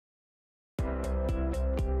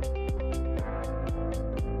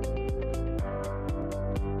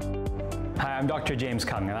Hi, I'm Dr. James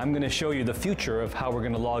Kung, and I'm going to show you the future of how we're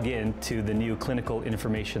going to log in to the new clinical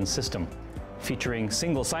information system, featuring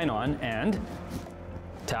single sign-on and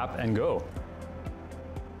tap and go.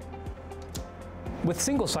 With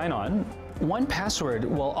single sign-on, one password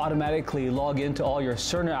will automatically log into all your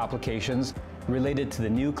Cerner applications related to the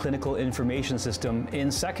new clinical information system in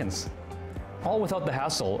seconds, all without the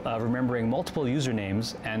hassle of remembering multiple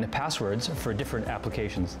usernames and passwords for different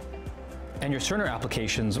applications. And your Cerner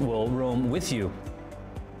applications will roam with you.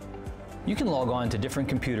 You can log on to different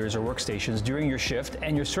computers or workstations during your shift,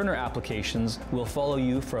 and your Cerner applications will follow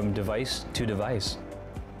you from device to device.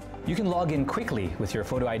 You can log in quickly with your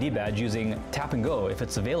photo ID badge using Tap and Go if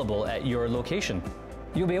it's available at your location.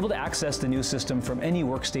 You'll be able to access the new system from any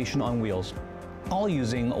workstation on wheels, all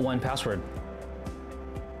using one password.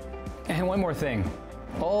 And one more thing,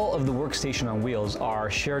 all of the workstation on wheels are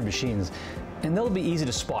shared machines, and they'll be easy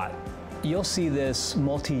to spot. You'll see this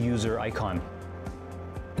multi-user icon.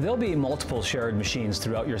 There'll be multiple shared machines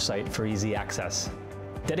throughout your site for easy access.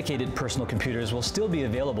 Dedicated personal computers will still be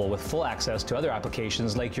available with full access to other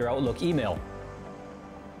applications like your Outlook email.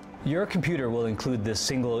 Your computer will include this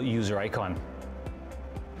single user icon.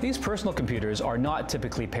 These personal computers are not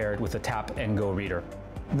typically paired with a Tap and Go reader.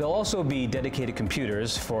 There'll also be dedicated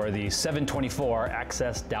computers for the 7/24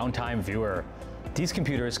 Access Downtime Viewer. These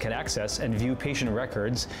computers can access and view patient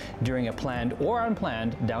records during a planned or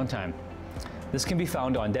unplanned downtime. This can be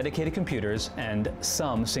found on dedicated computers and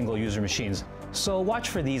some single user machines. So watch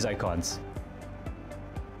for these icons.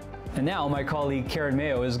 And now my colleague Karen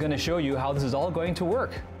Mayo is going to show you how this is all going to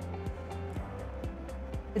work.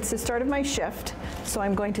 It's the start of my shift, so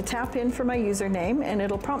I'm going to tap in for my username and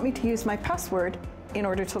it'll prompt me to use my password in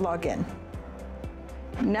order to log in.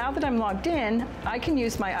 Now that I'm logged in, I can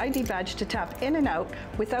use my ID badge to tap in and out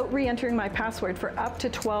without re-entering my password for up to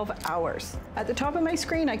 12 hours. At the top of my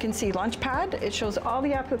screen, I can see Launchpad. It shows all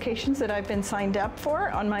the applications that I've been signed up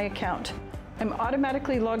for on my account. I'm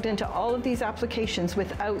automatically logged into all of these applications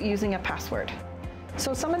without using a password.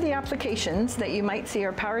 So some of the applications that you might see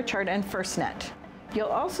are PowerChart and FirstNet. You'll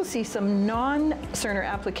also see some non-Cerner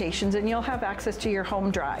applications, and you'll have access to your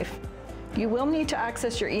home drive. You will need to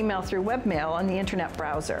access your email through webmail on the internet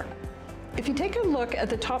browser. If you take a look at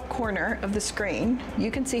the top corner of the screen, you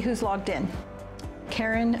can see who's logged in.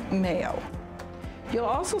 Karen Mayo. You'll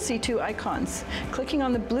also see two icons. Clicking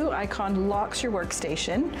on the blue icon locks your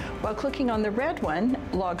workstation, while clicking on the red one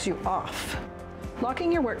logs you off.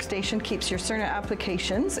 Locking your workstation keeps your Cerner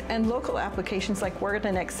applications and local applications like Word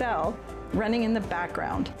and Excel running in the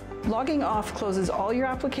background. Logging off closes all your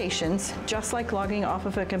applications, just like logging off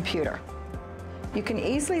of a computer. You can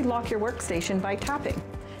easily lock your workstation by tapping,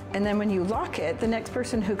 and then when you lock it, the next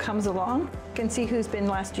person who comes along can see who's been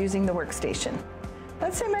last using the workstation.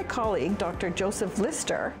 Let's say my colleague, Dr. Joseph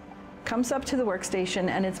Lister, comes up to the workstation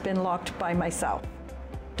and it's been locked by myself.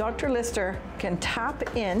 Dr. Lister can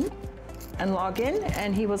tap in and log in,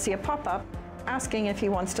 and he will see a pop-up asking if he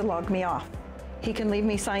wants to log me off. He can leave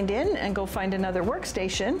me signed in and go find another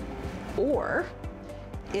workstation, or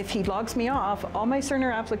if he logs me off, all my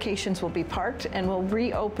Cerner applications will be parked and will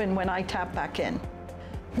reopen when I tap back in.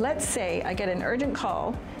 Let's say I get an urgent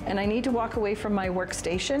call and I need to walk away from my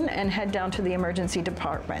workstation and head down to the emergency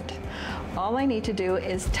department. All I need to do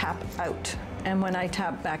is tap out. And when I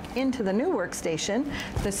tap back into the new workstation,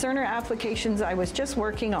 the Cerner applications I was just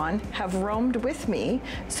working on have roamed with me,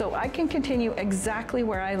 so I can continue exactly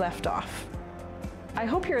where I left off. I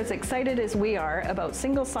hope you're as excited as we are about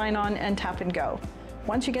single sign-on and tap and go.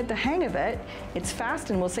 Once you get the hang of it, it's fast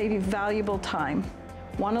and will save you valuable time.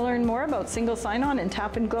 Want to learn more about single sign-on and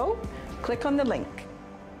tap and go? Click on the link.